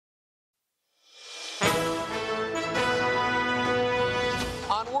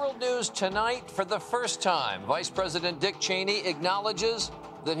news tonight. For the first time, Vice President Dick Cheney acknowledges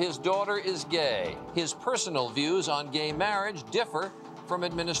that his daughter is gay. His personal views on gay marriage differ from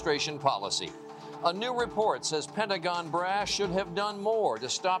administration policy. A new report says Pentagon brass should have done more to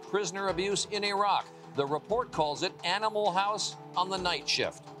stop prisoner abuse in Iraq. The report calls it Animal House on the night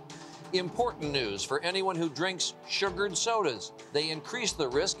shift. Important news for anyone who drinks sugared sodas. They increase the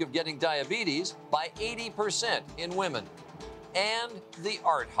risk of getting diabetes by 80% in women. And the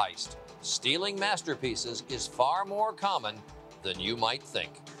art heist. Stealing masterpieces is far more common than you might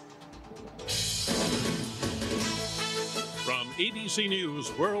think. From ABC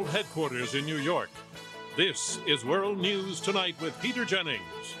News World Headquarters in New York, this is World News Tonight with Peter Jennings.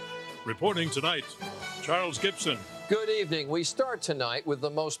 Reporting tonight, Charles Gibson. Good evening. We start tonight with the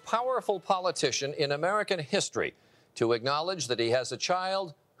most powerful politician in American history to acknowledge that he has a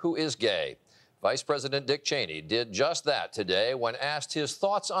child who is gay. Vice President Dick Cheney did just that today when asked his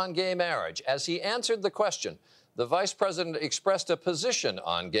thoughts on gay marriage. As he answered the question, the vice president expressed a position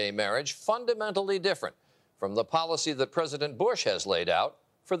on gay marriage fundamentally different from the policy that President Bush has laid out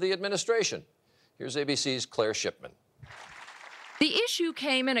for the administration. Here's ABC's Claire Shipman. The issue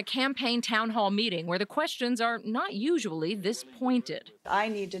came in a campaign town hall meeting where the questions are not usually this pointed. I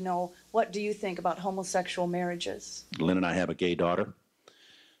need to know, what do you think about homosexual marriages? Lynn and I have a gay daughter,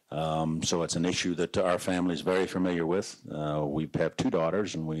 so it's an issue that our family is very familiar with. We have two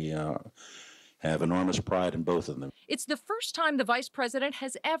daughters, and we have enormous pride in both of them. It's the first time the vice president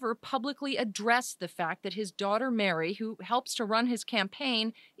has ever publicly addressed the fact that his daughter Mary, who helps to run his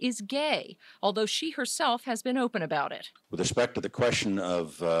campaign, is gay, although she herself has been open about it. With respect to the question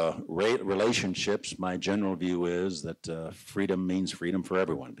of relationships, my general view is that freedom means freedom for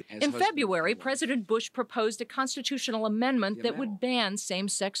everyone. In February, President Bush proposed a constitutional amendment that would ban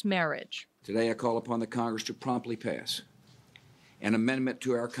same-sex marriage. Today I call upon the Congress to promptly pass an amendment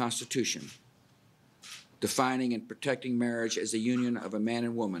to our Constitution defining and protecting marriage as a union of a man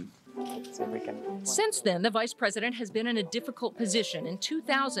and woman. Since then, the vice president has been in a difficult position. In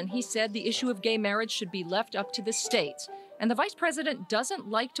 2000, he said the issue of gay marriage should be left up to the states. And the vice president doesn't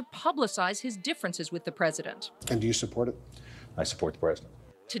like to publicize his differences with the president. And do you support it? I support the president.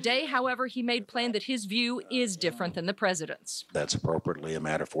 Today, however, he made plain that his view is different than the president's. That's appropriately a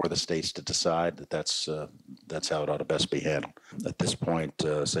matter for the states to decide. That's how it ought to best be handled. At this point,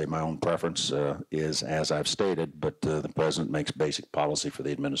 say my own preference is as I've stated, but the president makes basic policy for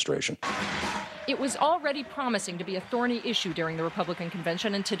the administration. It was already promising to be a thorny issue during the Republican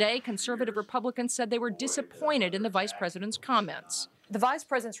convention, and today, conservative Republicans said they were disappointed in the vice president's comments. The vice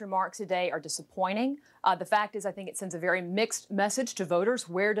president's remarks today are disappointing. The fact is, I think it sends a very mixed message to voters.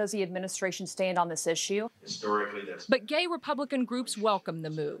 Where does the administration stand on this issue? Historically, that's... But gay Republican groups welcome the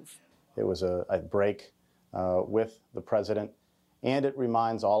move. It was a break with the president, and it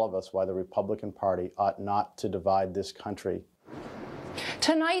reminds all of us why the Republican Party ought not to divide this country.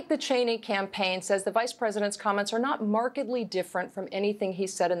 Tonight, the Cheney campaign says the vice president's comments are not markedly different from anything he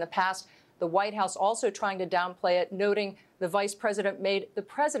said in the past. The White House also trying to downplay it, noting the vice president made the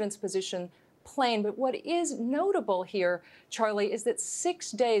president's position plain. But what is notable here, Charlie, is that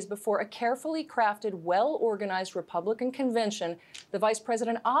 6 days before a carefully crafted, well-organized Republican convention, the vice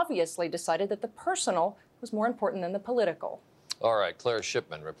president obviously decided that the personal was more important than the political. All right, Claire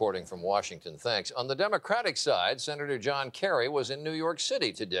Shipman reporting from Washington. Thanks. On the Democratic side, Senator John Kerry was in New York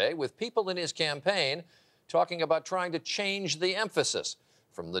City today with people in his campaign talking about trying to change the emphasis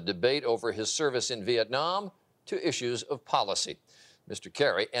from the debate over his service in Vietnam to issues of policy. Mr.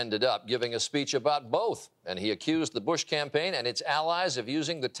 Kerry ended up giving a speech about both, and he accused the Bush campaign and its allies of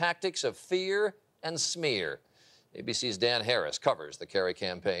using the tactics of fear and smear. ABC's Dan Harris covers the Kerry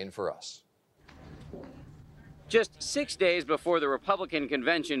campaign for us. Just 6 days before the Republican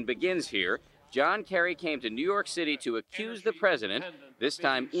convention begins here, John Kerry came to New York City to accuse the president, this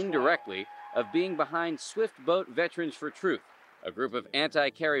time indirectly, of being behind Swift Boat Veterans for Truth, a group of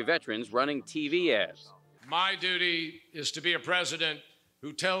anti-Kerry veterans running TV ads. My duty is to be a president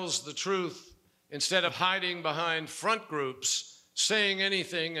who tells the truth instead of hiding behind front groups, saying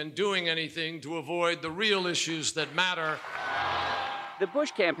anything and doing anything to avoid the real issues that matter. The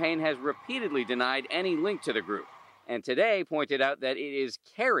Bush campaign has repeatedly denied any link to the group, and today pointed out that it is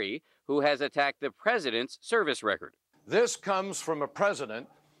Kerry who has attacked the president's service record. This comes from a president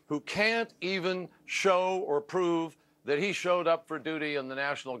who can't even show or prove that he showed up for duty in the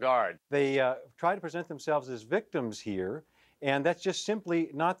National Guard. They try to present themselves as victims here, and that's just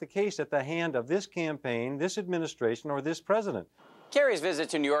simply not the case at the hand of this campaign, this administration, or this president. Kerry's visit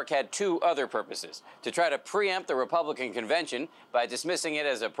to New York had two other purposes: to try to preempt the Republican convention by dismissing it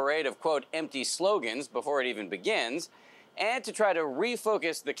as a parade of, quote, empty slogans before it even begins, and to try to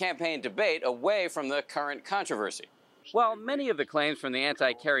refocus the campaign debate away from the current controversy. While many of the claims from the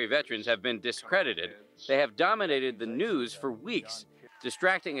anti-Kerry veterans have been discredited, they have dominated the news for weeks,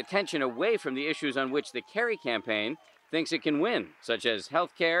 distracting attention away from the issues on which the Kerry campaign thinks it can win, such as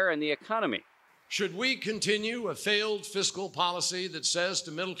health care and the economy. Should we continue a failed fiscal policy that says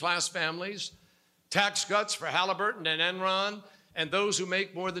to middle-class families, tax cuts for Halliburton and Enron and those who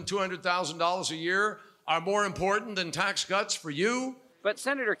make more than $200,000 a year are more important than tax cuts for you? But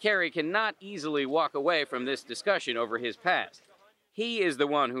Senator Kerry cannot easily walk away from this discussion over his past. He is the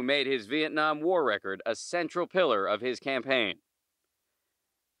one who made his Vietnam War record a central pillar of his campaign.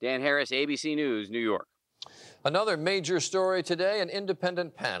 Dan Harris, ABC News, New York. Another major story today, an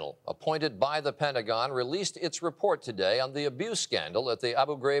independent panel appointed by the Pentagon released its report today on the abuse scandal at the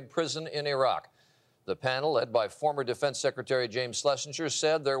Abu Ghraib prison in Iraq. The panel, led by former Defense Secretary James Schlesinger,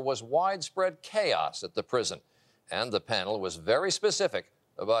 said there was widespread chaos at the prison. And the panel was very specific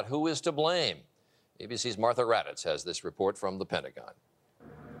about who is to blame. ABC's Martha Raddatz has this report from the Pentagon.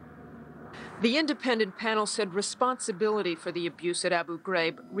 The independent panel said responsibility for the abuse at Abu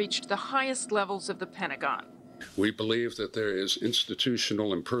Ghraib reached the highest levels of the Pentagon. We believe that there is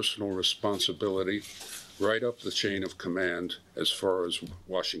institutional and personal responsibility right up the chain of command as far as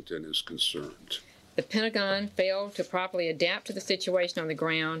Washington is concerned. The Pentagon failed to properly adapt to the situation on the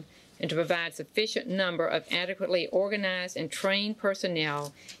ground and to provide sufficient number of adequately organized and trained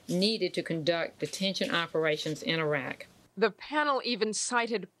personnel needed to conduct detention operations in Iraq. The panel even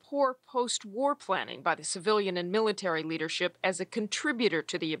cited poor post-war planning by the civilian and military leadership as a contributor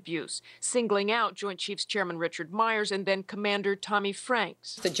to the abuse, singling out Joint Chiefs Chairman Richard Myers and then Commander Tommy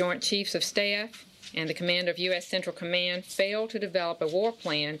Franks. The Joint Chiefs of Staff and the Commander of U.S. Central Command failed to develop a war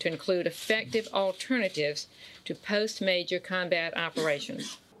plan to include effective alternatives to post-major combat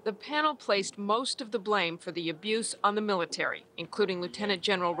operations. The panel placed most of the blame for the abuse on the military, including Lieutenant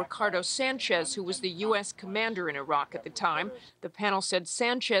General Ricardo Sanchez, who was the U.S. commander in Iraq at the time. The panel said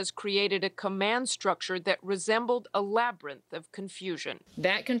Sanchez created a command structure that resembled a labyrinth of confusion.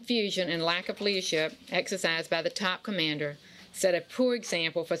 That confusion and lack of leadership exercised by the top commander set a poor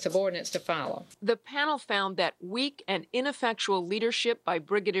example for subordinates to follow. The panel found that weak and ineffectual leadership by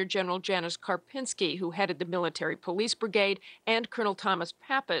Brigadier General Janis Karpinski, who headed the Military Police Brigade, and Colonel Thomas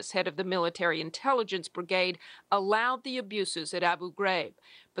Pappas, head of the Military Intelligence Brigade, allowed the abuses at Abu Ghraib.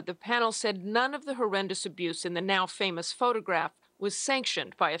 But the panel said none of the horrendous abuse in the now famous photograph was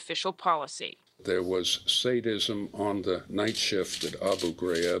sanctioned by official policy. There was sadism on the night shift at Abu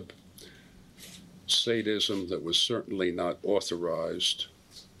Ghraib, sadism that was certainly not authorized.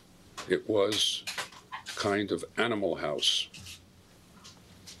 It was kind of Animal House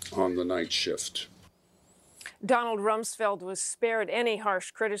on the night shift. Donald Rumsfeld was spared any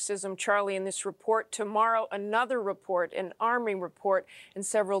harsh criticism, Charlie, in this report. Tomorrow, another report, an Army report, and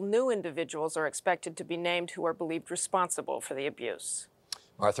several new individuals are expected to be named who are believed responsible for the abuse.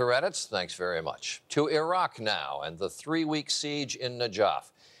 Martha Raddatz, thanks very much. To Iraq now and the 3-week siege in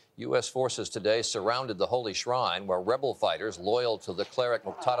Najaf. U.S. forces today surrounded the Holy Shrine, where rebel fighters loyal to the cleric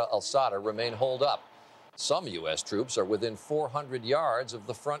Muqtada al-Sadr remain holed up. Some U.S. troops are within 400 yards of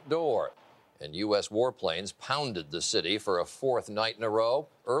the front door. And U.S. warplanes pounded the city for a 4th night in a row.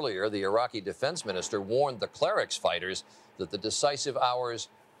 Earlier, the Iraqi defense minister warned the cleric's fighters that the decisive hours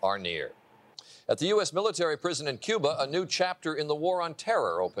are near. At the U.S. military prison in Cuba, a new chapter in the war on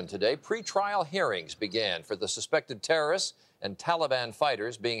terror opened today. Pre-trial hearings began for the suspected terrorists and Taliban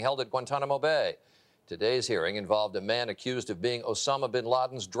fighters being held at Guantanamo Bay. Today's hearing involved a man accused of being Osama bin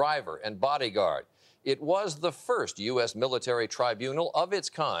Laden's driver and bodyguard. It was the first U.S. military tribunal of its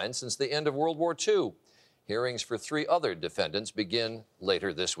kind since the end of World War II. Hearings for 3 other defendants begin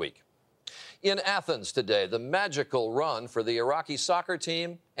later this week. In Athens today, the magical run for the Iraqi soccer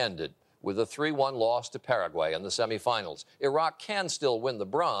team ended with a 3-1 loss to Paraguay in the semifinals. Iraq can still win the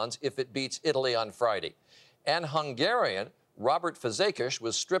bronze if it beats Italy on Friday. And Hungarian Robert Fazekas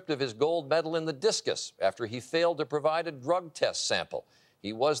was stripped of his gold medal in the discus after he failed to provide a drug test sample.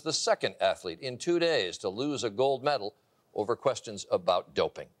 He was the second athlete in 2 days to lose a gold medal over questions about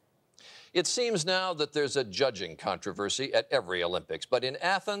doping. It seems now that there's a judging controversy at every Olympics, but in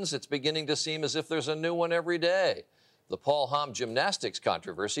Athens, it's beginning to seem as if there's a new one every day. The Paul Hamm gymnastics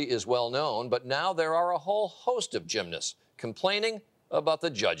controversy is well known, but now there are a whole host of gymnasts complaining about the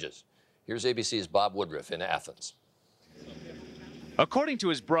judges. Here's ABC's Bob Woodruff in Athens. According to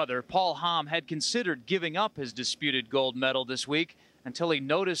his brother, Paul Hamm had considered giving up his disputed gold medal this week until he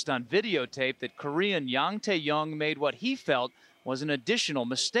noticed on videotape that Korean Yang Tae-young made what he felt was an additional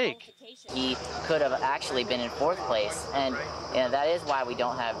mistake. He could have actually been in 4th place, and that is why we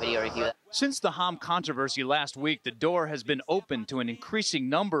don't have video review. Since the Ham controversy last week, the door has been open to an increasing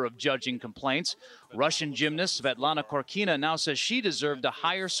number of judging complaints. Russian gymnast Svetlana Korkina now says she deserved a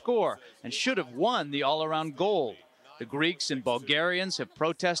higher score and should have won the all-around gold. The Greeks and Bulgarians have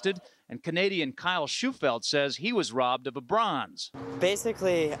protested, and Canadian Kyle Schufeld says he was robbed of a bronze.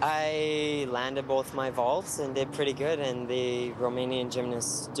 Basically, I landed both my vaults and did pretty good, and the Romanian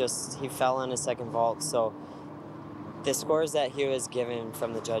gymnast he fell on his second vault, so the scores that he was given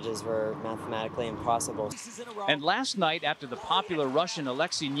from the judges were mathematically impossible. And last night, after the popular Russian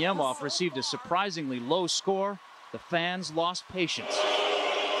Alexei Nemov received a surprisingly low score, the fans lost patience.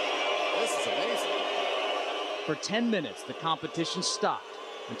 This is amazing. For 10 minutes, the competition stopped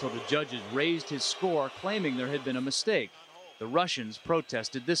until the judges raised his score, claiming there had been a mistake. The Russians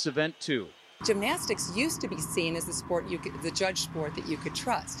protested this event too. Gymnastics used to be seen as the judge sport that you could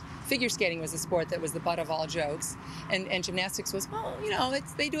trust. Figure skating was a sport that was the butt of all jokes, and gymnastics was, well, you know,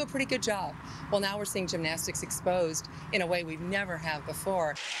 they do a pretty good job. Well, now we're seeing gymnastics exposed in a way we've never have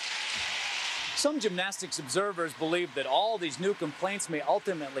before. Some gymnastics observers believe that all these new complaints may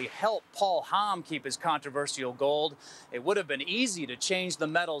ultimately help Paul Ham keep his controversial gold. It would have been easy to change the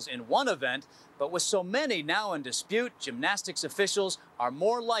medals in one event, but with so many now in dispute, gymnastics officials are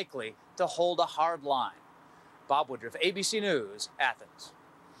more likely to hold a hard line. Bob Woodruff, ABC News, Athens.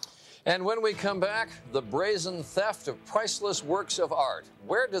 And when we come back, the brazen theft of priceless works of art.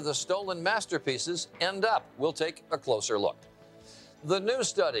 Where do the stolen masterpieces end up? We'll take a closer look. The new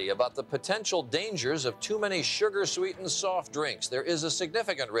study about the potential dangers of too many sugar-sweetened soft drinks. There is a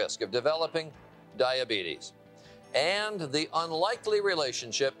significant risk of developing diabetes. And the unlikely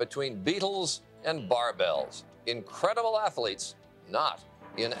relationship between Beatles and barbells. Incredible athletes, not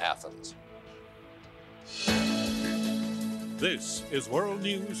in Athens. This is World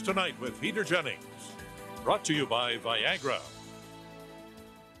News Tonight with Peter Jennings. Brought to you by Viagra.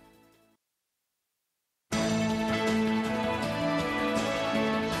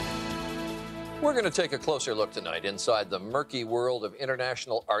 We're going to take a closer look tonight inside the murky world of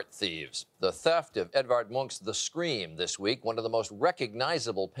international art thieves. The theft of Edvard Munch's The Scream this week, one of the most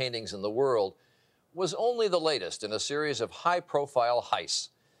recognizable paintings in the world, was only the latest in a series of high-profile heists.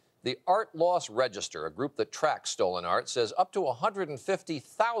 The Art Loss Register, a group that tracks stolen art, says up to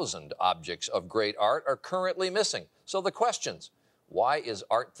 150,000 objects of great art are currently missing. So the questions: why is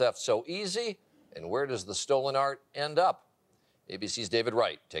art theft so easy, and where does the stolen art end up? ABC's David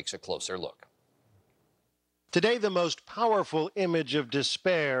Wright takes a closer look. Today, the most powerful image of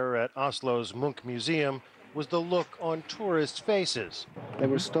despair at Oslo's Munch Museum was the look on tourists' faces. They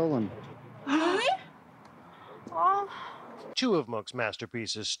were stolen. Really? Oh. Two of Munch's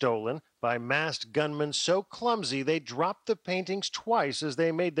masterpieces stolen by masked gunmen so clumsy they dropped the paintings twice as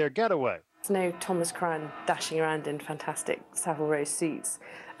they made their getaway. There's no Thomas Crown dashing around in fantastic Savile Row suits,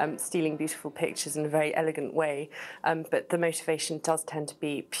 stealing beautiful pictures in a very elegant way, but the motivation does tend to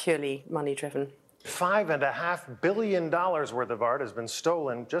be purely money-driven. $5.5 billion worth of art has been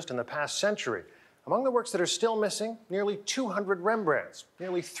stolen just in the past century. Among the works that are still missing, nearly 200 Rembrandts,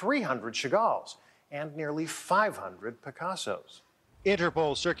 nearly 300 Chagalls, and nearly 500 Picassos.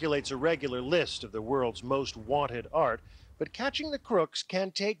 Interpol circulates a regular list of the world's most wanted art, but catching the crooks can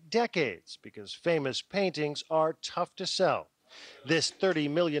take decades because famous paintings are tough to sell. This $30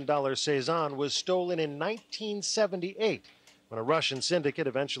 million Cézanne was stolen in 1978. When a Russian syndicate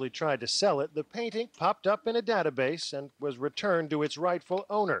eventually tried to sell it, the painting popped up in a database and was returned to its rightful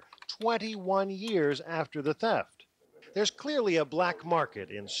owner 21 years after the theft. There's clearly a black market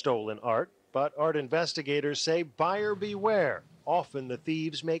in stolen art, but art investigators say buyer beware. Often the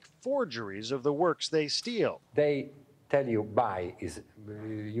thieves make forgeries of the works they steal. They tell you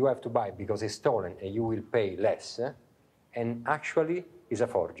you have to buy because it's stolen and you will pay less, and actually is a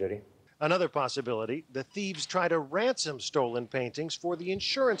forgery. Another possibility, the thieves try to ransom stolen paintings for the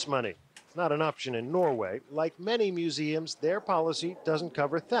insurance money. Not an option in Norway. Like many museums, their policy doesn't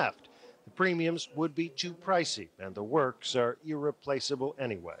cover theft. The premiums would be too pricey, and the works are irreplaceable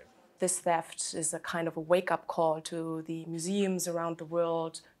anyway. This theft is a kind of a wake-up call to the museums around the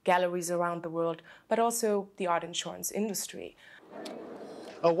world, galleries around the world, but also the art insurance industry.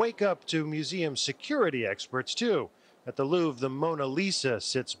 A wake-up to museum security experts, too. At the Louvre, the Mona Lisa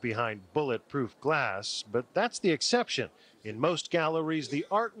sits behind bulletproof glass, but that's the exception. In most galleries, the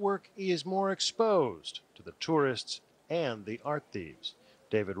artwork is more exposed to the tourists and the art thieves.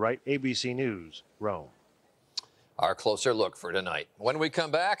 David Wright, ABC News, Rome. Our closer look for tonight. When we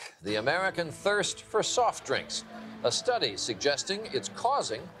come back, the American thirst for soft drinks. A study suggesting it's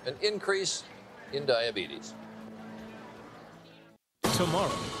causing an increase in diabetes.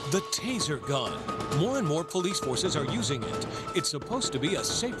 Tomorrow, the taser gun. More and more police forces are using it. It's supposed to be a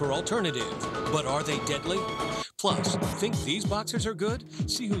safer alternative. But are they deadly? Plus, think these boxers are good?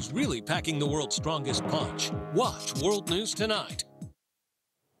 See who's really packing the world's strongest punch. Watch World News Tonight.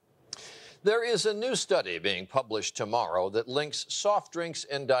 There is a new study being published tomorrow that links soft drinks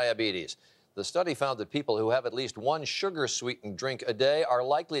and diabetes. The study found that people who have at least one sugar-sweetened drink a day are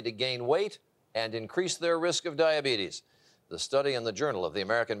likely to gain weight and increase their risk of diabetes. The study in the Journal of the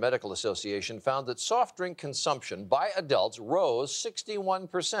American Medical Association found that soft drink consumption by adults rose 61%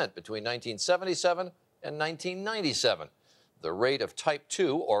 between 1977 and 1997. The rate of type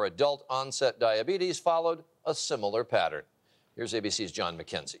 2 or adult-onset diabetes followed a similar pattern. Here's ABC's John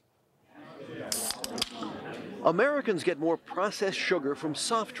McKenzie. Americans get more processed sugar from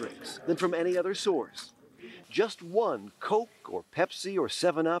soft drinks than from any other source. Just one Coke or Pepsi or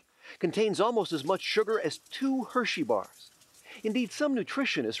 7-Up contains almost as much sugar as 2 Hershey bars. Indeed, some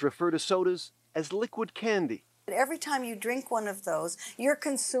nutritionists refer to sodas as liquid candy. Every time you drink one of those, you're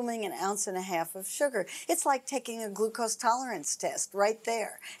consuming 1.5 ounces of sugar. It's like taking a glucose tolerance test right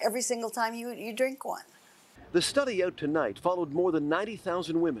there, every single time you drink one. The study out tonight followed more than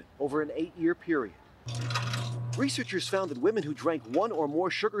 90,000 women over an 8-year period. Researchers found that women who drank 1 or more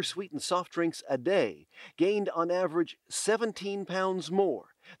sugar-sweetened soft drinks a day gained on average 17 pounds more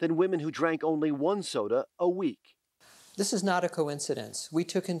than women who drank only 1 soda a week. This is not a coincidence. We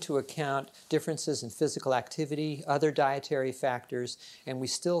took into account differences in physical activity, other dietary factors, and we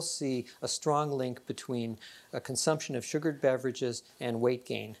still see a strong link between a consumption of sugared beverages and weight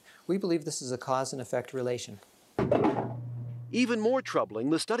gain. We believe this is a cause and effect relation. Even more troubling,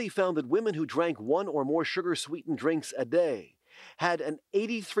 the study found that women who drank 1 or more sugar-sweetened drinks a day had an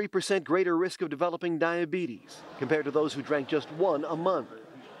 83% greater risk of developing diabetes compared to those who drank just 1 a month.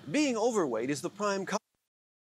 Being overweight is the prime cause